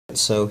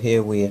So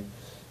here we're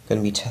going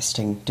to be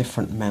testing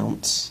different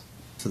mounts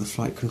for the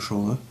flight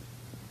controller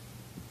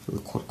for the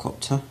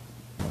quadcopter.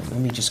 Let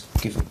me just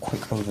give a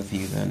quick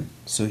overview then.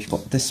 So you've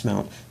got this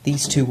mount.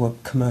 These two were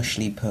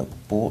commercially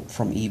bought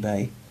from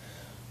eBay.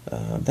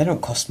 They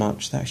don't cost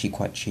much, they're actually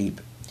quite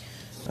cheap.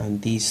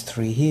 And these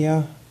three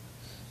here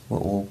were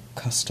all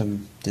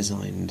custom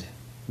designed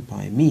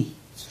by me.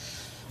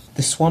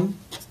 This one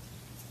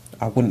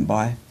I wouldn't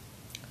buy.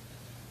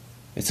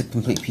 It's a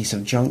complete piece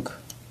of junk.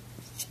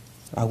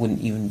 I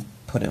wouldn't even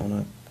put it on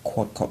a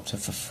quadcopter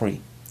for free.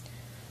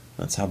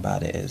 That's how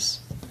bad it is.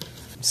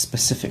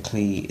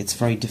 Specifically, it's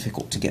very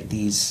difficult to get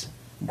these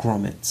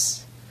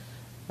grommets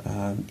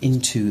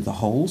into the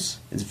holes.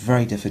 It's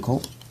very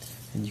difficult,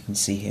 and you can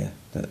see here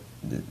that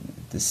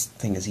this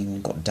thing has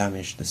even got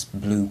damaged. This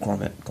blue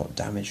grommet got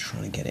damaged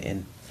trying to get it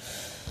in,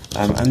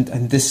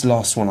 and this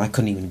last one I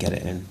couldn't even get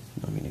it in.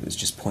 I mean, it was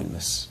just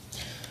pointless.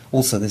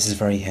 Also, this is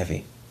very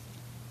heavy.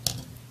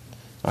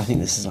 I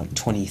think this is like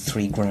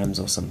 23 grams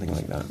or something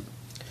like that.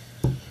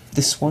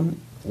 This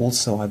one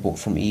also I bought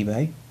from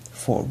eBay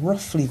for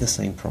roughly the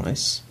same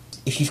price.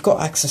 If you've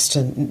got access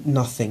to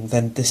nothing,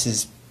 then this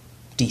is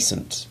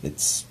decent.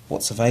 It's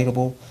what's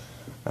available,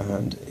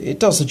 and it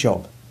does the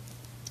job.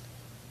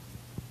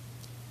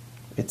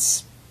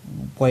 It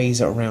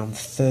weighs around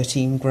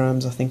 13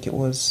 grams, I think it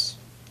was.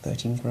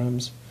 13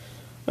 grams.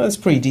 That's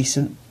pretty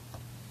decent.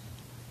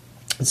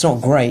 It's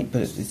not great,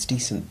 but it's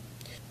decent.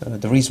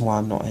 The reason why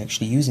I'm not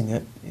actually using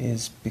it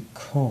is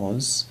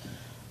because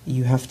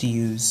you have to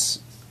use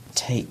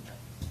tape,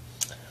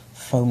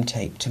 foam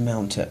tape, to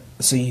mount it.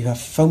 So you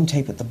have foam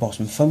tape at the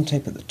bottom, foam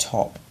tape at the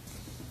top,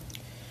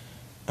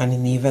 and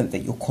in the event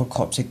that your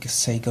quadcopter,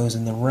 say, goes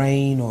in the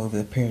rain or over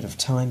a period of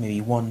time,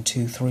 maybe 1,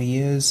 2, 3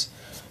 years,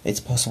 it's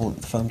possible that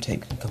the foam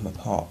tape can come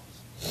apart.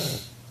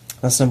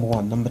 That's number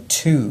one. Number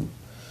two,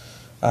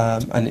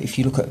 and if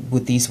you look at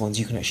with these ones,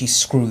 you can actually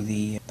screw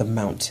the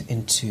mount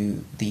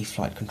into the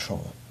flight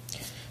controller.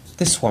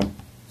 This one,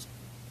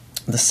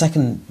 the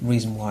second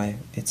reason why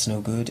it's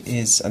no good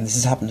is, and this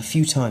has happened a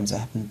few times, it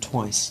happened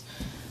twice.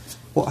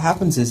 What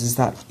happens is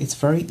that it's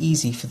very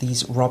easy for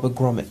these rubber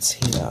grommets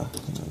here,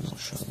 I'm not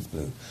showing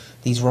blue,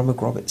 these rubber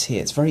grommets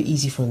here, it's very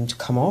easy for them to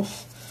come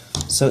off.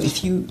 So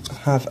if you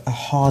have a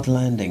hard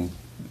landing,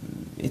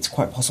 it's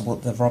quite possible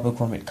that the rubber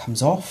grommet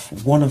comes off,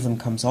 one of them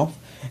comes off,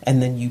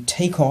 and then you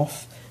take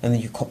off, and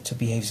then your copter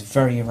behaves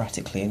very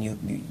erratically, and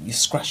you're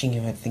scratching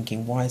your head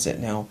thinking, why is it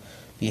now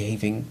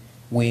behaving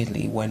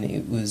weirdly when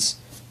it was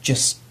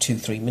just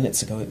 2-3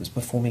 minutes ago it was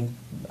performing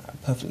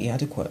perfectly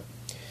adequate.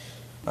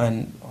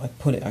 And I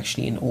put it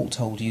actually in alt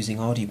hold using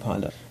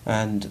AudioPilot,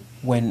 and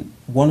when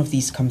one of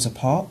these comes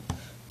apart,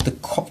 the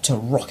copter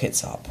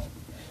rockets up,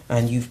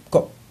 and you've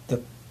got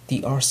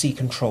the RC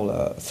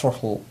controller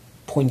throttle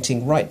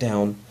pointing right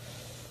down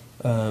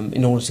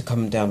in order to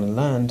come down and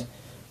land,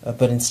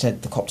 but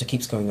instead the copter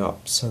keeps going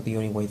up, so the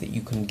only way that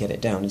you can get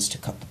it down is to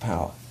cut the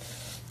power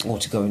or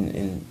to go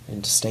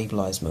into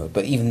stabilize mode,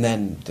 but even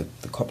then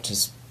the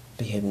copter's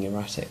behaving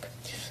erratic.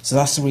 So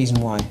that's the reason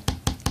why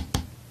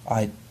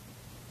I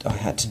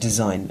had to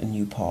design a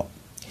new part.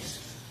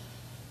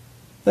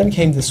 Then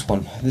came this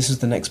one. This is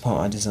the next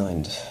part I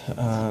designed.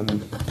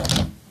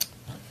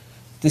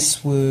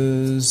 This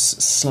was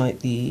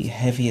slightly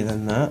heavier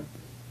than that,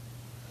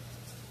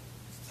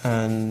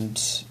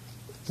 and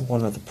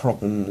one of the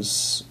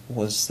problems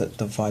was that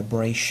the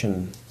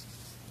vibration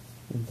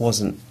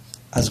wasn't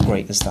as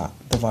great as that.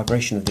 The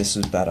vibration of this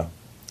was better,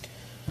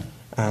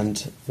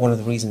 and one of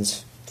the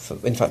reasons,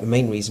 in fact the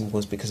main reason,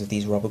 was because of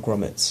these rubber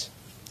grommets.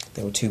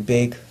 They were too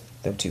big,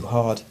 they were too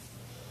hard,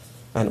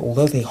 and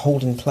although they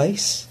hold in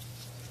place,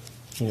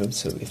 you know,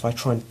 so if I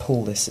try and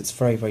pull this, it's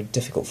very, very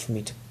difficult for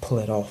me to pull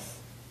it off.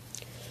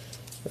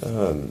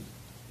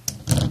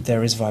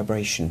 There is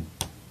vibration.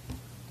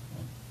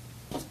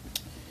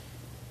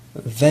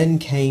 Then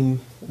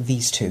came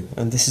these two,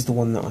 and this is the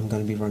one that I'm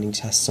going to be running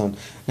tests on.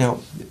 Now,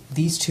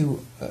 these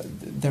two,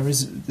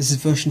 this is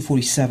version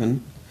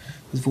 47,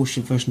 this is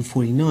version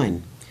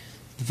 49.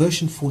 The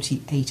version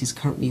 48 is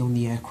currently on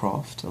the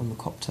aircraft, on the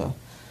copter,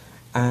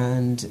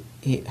 and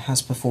it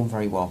has performed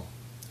very well.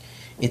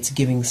 It's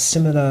giving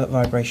similar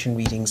vibration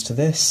readings to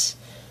this,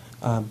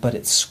 but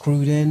it's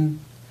screwed in,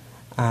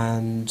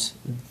 and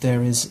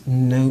there is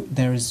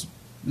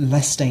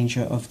less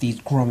danger of these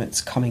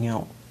grommets coming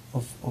out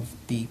of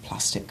the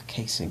plastic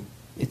casing.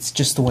 It's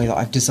just the way that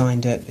I've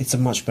designed it. It's a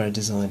much better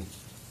design.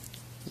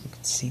 You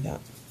can see that.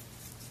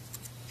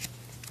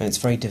 And it's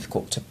very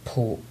difficult to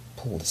pull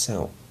this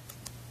out.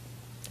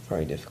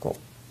 Very difficult.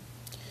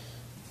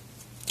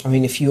 I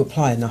mean, if you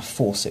apply enough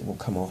force it will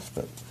come off,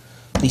 but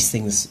these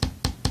things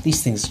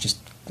just,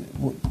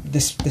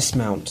 this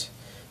mount,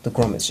 the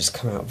grommets just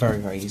come out very,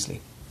 very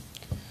easily.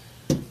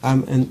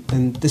 And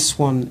this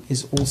one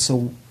is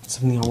also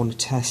something I want to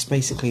test.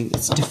 Basically,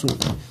 it's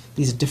different.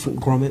 These are different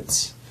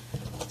grommets.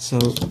 So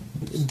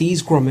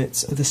these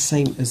grommets are the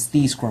same as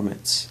these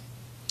grommets,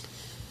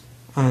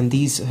 and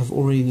these have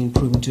already been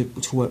proven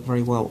to work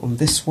very well on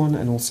this one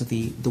and also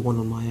the one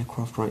on my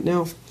aircraft right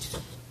now.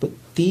 But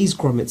these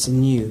grommets are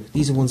new.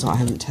 These are ones that I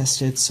haven't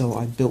tested, so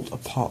I built a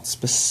part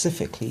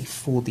specifically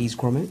for these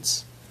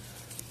grommets.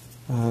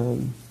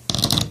 You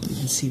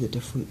can see the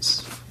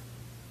difference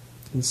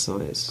in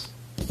size.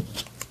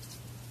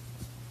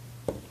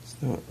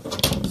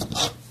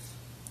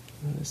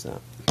 Where's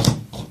that?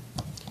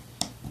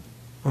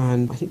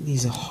 And I think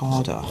these are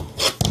harder.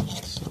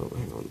 So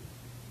hang on.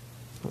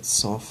 That's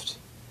soft.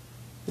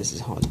 This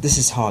is hard. This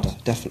is harder,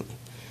 definitely.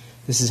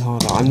 This is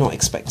harder. I'm not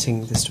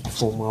expecting this to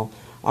perform well.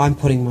 I'm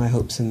putting my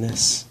hopes in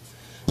this.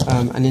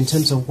 And in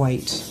terms of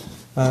weight,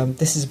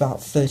 this is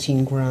about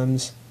 13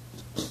 grams.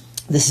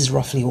 This is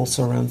roughly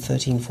also around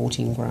 13,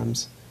 14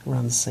 grams,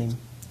 around the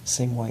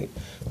same weight.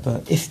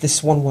 But if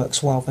this one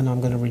works well, then I'm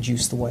going to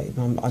reduce the weight.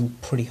 I'm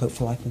pretty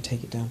hopeful I can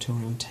take it down to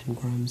around 10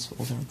 grams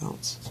or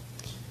thereabouts.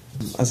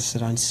 As I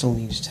said, I still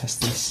need to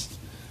test this.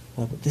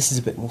 But this is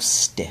a bit more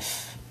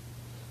stiff.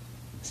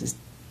 This is,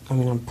 I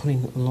mean, I'm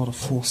putting a lot of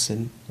force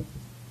in.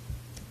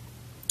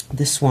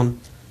 This one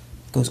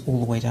goes all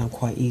the way down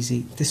quite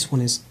easy. This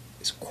one is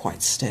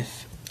quite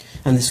stiff.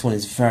 And this one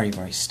is very,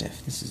 very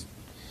stiff. This is,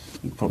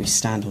 you can probably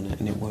stand on it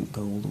and it won't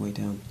go all the way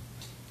down.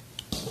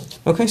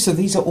 Okay, so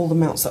these are all the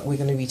mounts that we're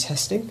going to be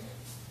testing.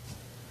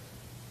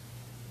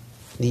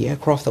 The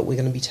aircraft that we're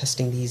going to be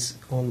testing these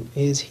on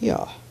is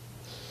here.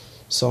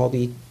 So I'll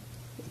be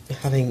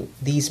having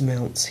these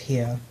mounts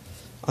here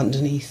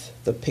underneath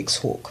the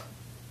PIxhawk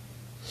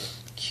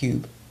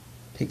cube,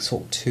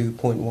 PIxhawk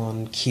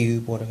 2.1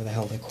 cube, whatever the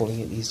hell they're calling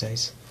it these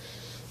days.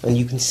 And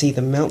you can see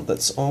the mount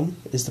that's on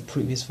is the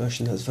previous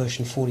version, that's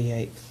version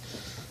 48.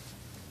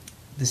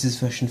 This is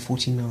version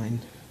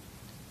 49.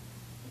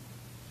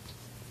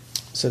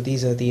 So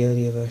these are the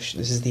earlier version.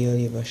 This is the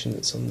earlier version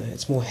that's on there.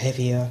 It's more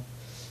heavier,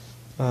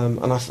 and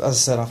as I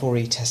said, I've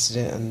already tested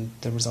it, and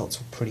the results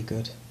were pretty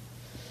good.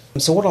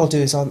 So what I'll do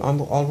is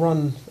I'll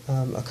run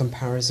a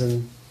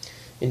comparison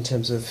in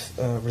terms of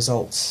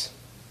results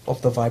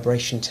of the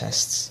vibration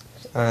tests,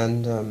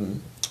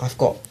 and I've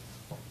got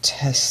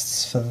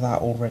tests for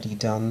that already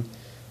done.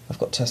 I've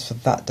got tests for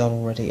that done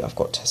already. I've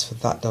got tests for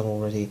that done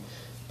already,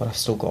 but I've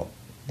still got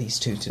these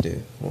two to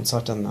do. Once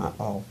I've done that,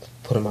 I'll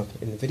put them up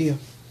in the video.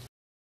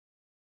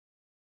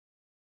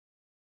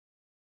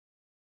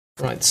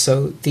 Right,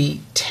 so the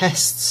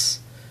tests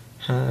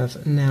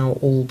have now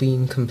all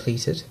been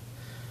completed,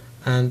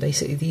 and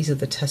basically these are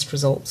the test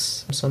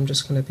results, so I'm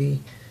just going to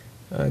be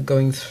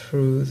going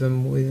through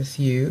them with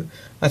you.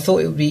 I thought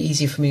it would be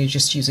easier for me to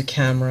just use a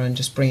camera and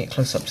just bring it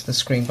close up to the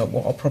screen, but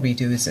what I'll probably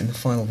do is in the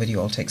final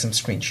video I'll take some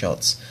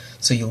screenshots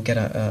so you'll get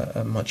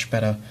a much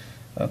better,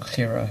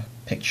 clearer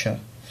picture.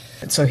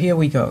 So here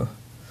we go.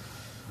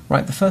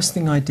 Right, the first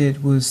thing I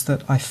did was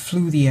that I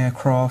flew the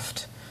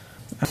aircraft.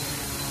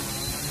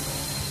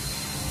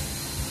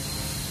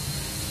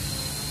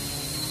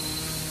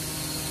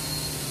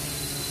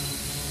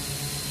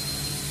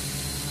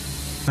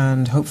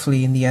 And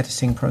hopefully in the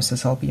editing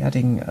process I'll be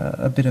adding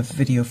a bit of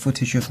video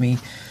footage of me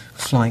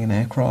flying an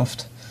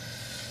aircraft,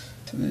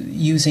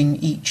 using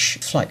each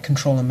flight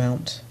controller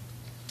mount.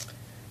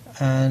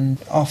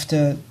 And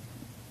after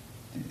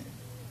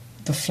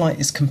the flight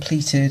is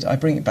completed, I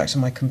bring it back to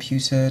my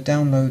computer,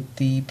 download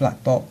the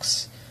black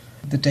box,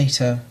 the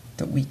data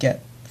that we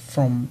get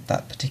from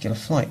that particular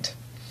flight,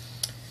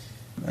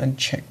 and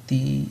check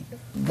the...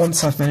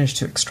 Once I've managed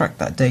to extract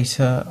that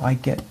data, I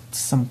get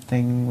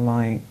something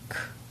like...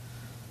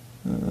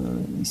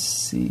 let me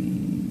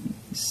see,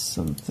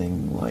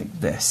 something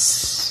like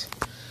this,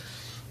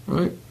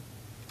 right?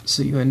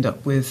 So you end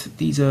up with,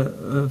 these are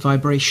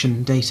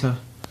vibration data,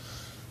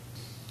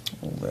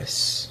 all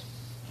this.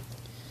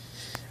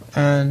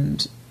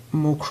 And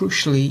more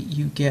crucially,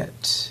 you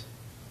get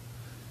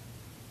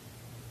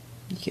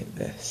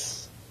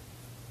this.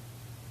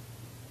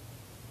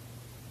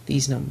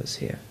 These numbers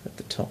here at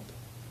the top.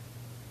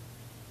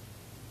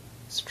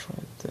 Let's try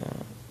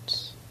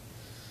that.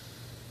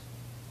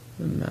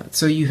 And that.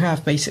 So you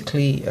have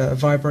basically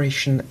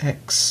vibration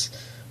X,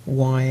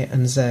 Y,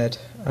 and Z.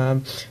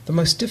 The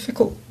most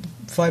difficult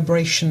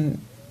vibration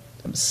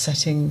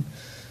setting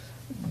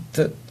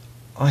that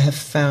I have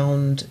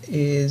found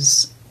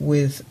is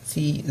with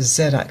the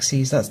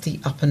Z-axis, that's the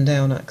up and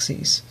down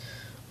axes,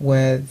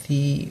 where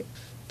the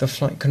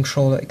flight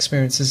controller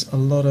experiences a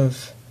lot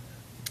of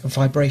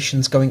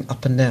vibrations going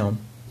up and down.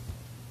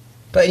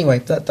 But anyway,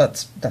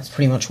 that's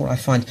pretty much what I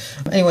find.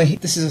 Anyway,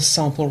 this is a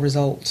sample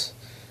result.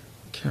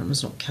 The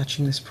camera's not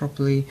catching this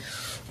properly,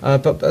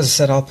 but as I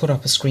said, I'll put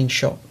up a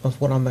screenshot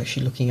of what I'm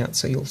actually looking at,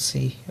 so you'll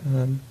see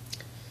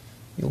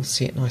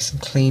it nice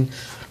and clean.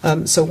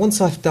 So once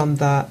I've done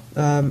that,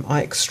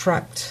 I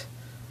extract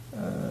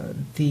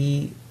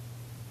the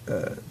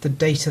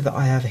data that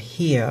I have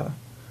here.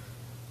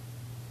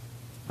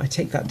 I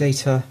take that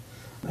data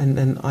and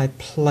then I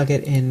plug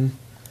it in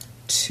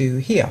to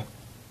here,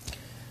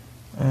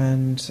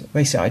 and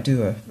basically I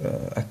do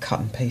a cut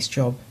and paste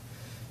job.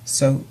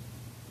 So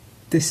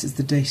this is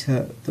the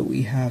data that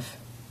we have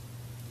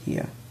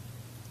here.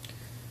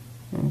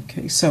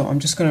 Okay, so I'm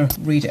just going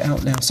to read it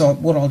out now. So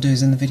what I'll do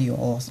is in the video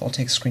I'll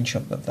take a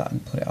screenshot of that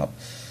and put it up,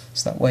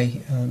 so that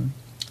way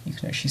you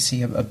can actually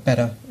see a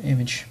better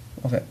image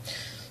of it.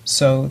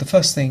 So the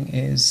first thing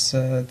is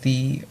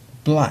the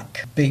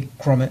black big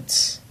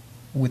grommets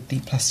with the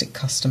plastic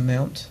custom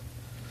mount.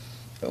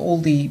 All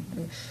the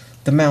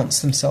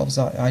mounts themselves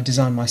I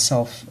designed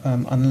myself,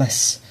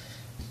 unless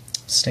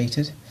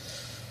stated,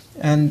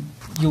 and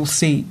you'll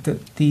see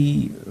that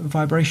the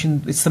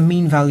vibration, it's the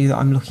mean value that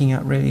I'm looking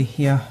at really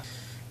here.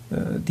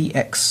 The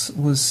X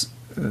was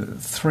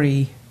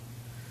 3,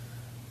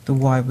 the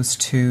Y was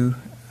 2,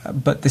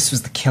 but this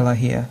was the killer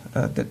here,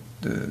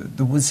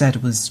 the Z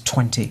was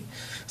 20,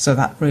 so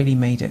that really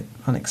made it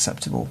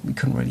unacceptable. We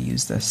couldn't really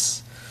use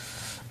this.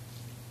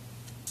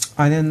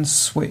 I then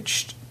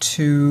switched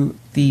to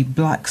the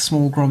black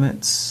small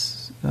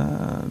grommets.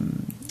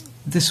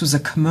 This was a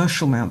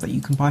commercial mount that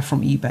you can buy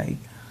from eBay,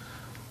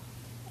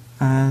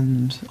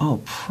 and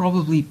I'll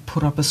probably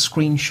put up a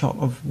screenshot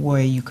of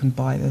where you can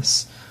buy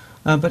this,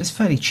 but it's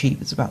fairly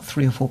cheap. It's about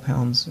 £3 or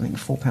 £4. I think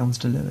 £4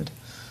 delivered.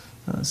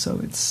 So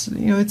it's,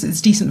 you know,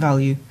 it's decent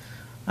value,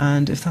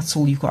 and if that's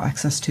all you've got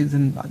access to,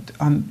 then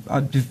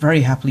I'd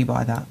very happily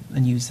buy that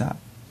and use that.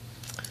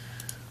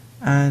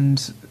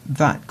 And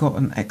that got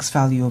an X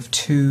value of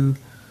 2,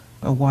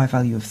 a Y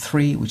value of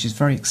 3, which is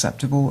very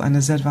acceptable, and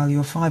a Z value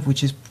of 5,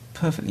 which is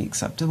perfectly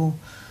acceptable.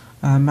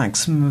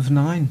 Maximum of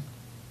 9.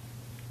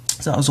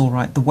 So that was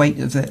alright. The weight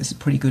of it is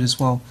pretty good as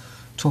well,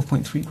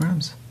 12.3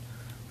 grams.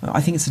 I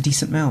think it's a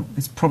decent mount.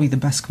 It's probably the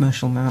best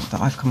commercial mount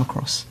that I've come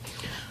across.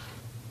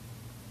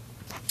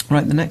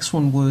 Right, the next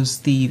one was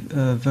the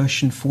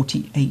version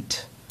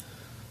 48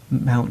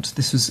 mount.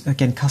 This was,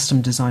 again,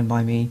 custom designed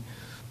by me,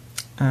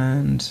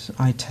 and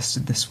I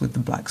tested this with the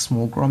black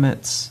small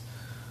grommets.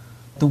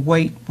 The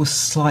weight was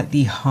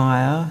slightly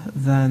higher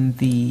than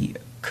the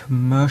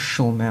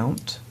commercial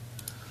mount.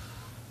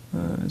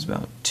 It was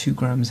about 2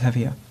 grams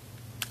heavier.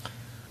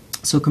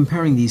 So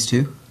comparing these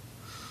two,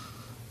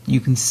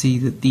 you can see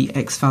that the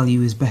X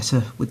value is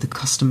better with the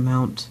custom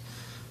mount.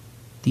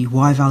 The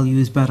Y value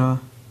is better,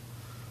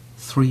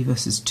 3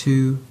 versus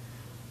 2,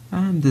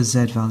 and the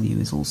Z value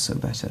is also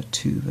better,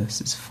 2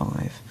 versus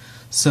 5.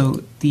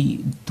 So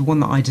the one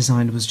that I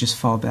designed was just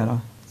far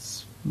better.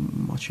 It's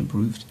much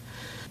improved.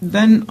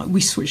 Then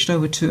we switched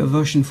over to a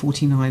version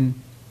 49.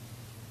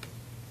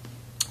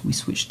 We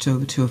switched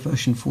over to a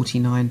version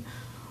 49,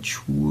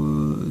 which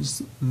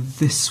was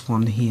this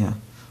one here.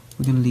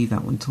 We're going to leave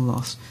that one till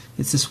last.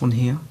 It's this one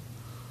here,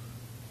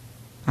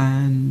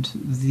 and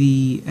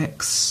the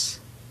X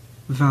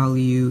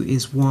value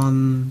is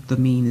 1, the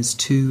mean is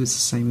 2, it's the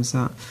same as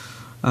that,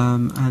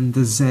 and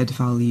the Z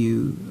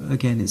value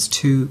again is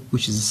 2,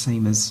 which is the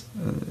same as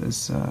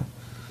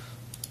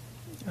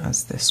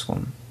this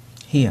one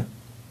here.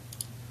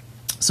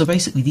 So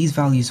basically these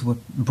values were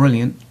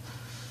brilliant,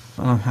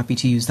 and I'm happy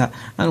to use that.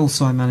 And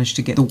also I managed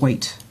to get the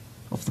weight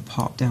of the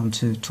part down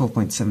to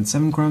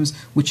 12.77 grams,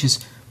 which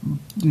is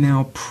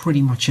now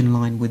pretty much in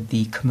line with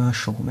the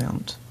commercial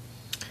mount.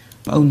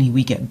 Only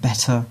we get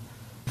better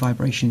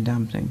vibration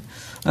dampening.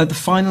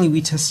 Finally we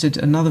tested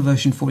another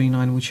version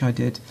 49, which I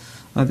did.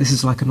 This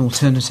is like an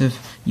alternative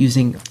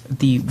using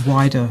the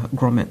wider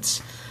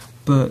grommets,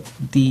 but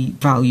the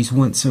values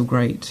weren't so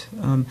great.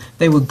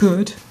 They were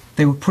good,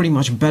 they were pretty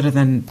much better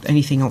than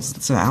anything else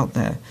that's out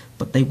there,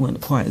 but they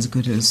weren't quite as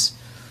good as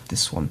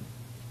this one.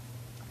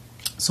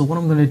 So what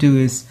I'm going to do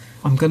is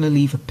I'm going to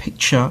leave a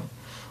picture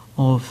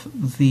of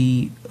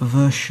the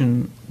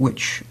version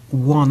which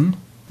won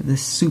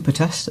this super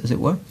test, as it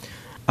were,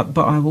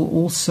 but I will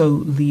also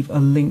leave a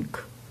link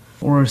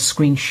or a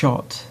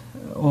screenshot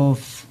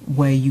of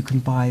where you can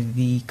buy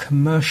the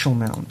commercial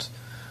mount,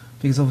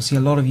 because obviously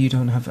a lot of you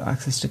don't have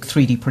access to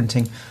 3D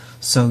printing,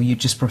 so you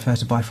just prefer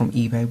to buy from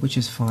eBay, which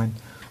is fine.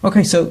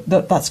 Okay, so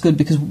that's good,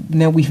 because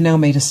we've now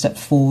made a step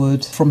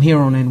forward. From here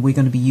on in, we're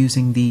going to be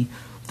using the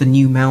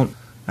new mount.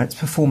 It's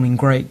performing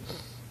great,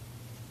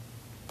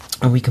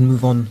 and we can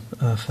move on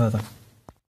further.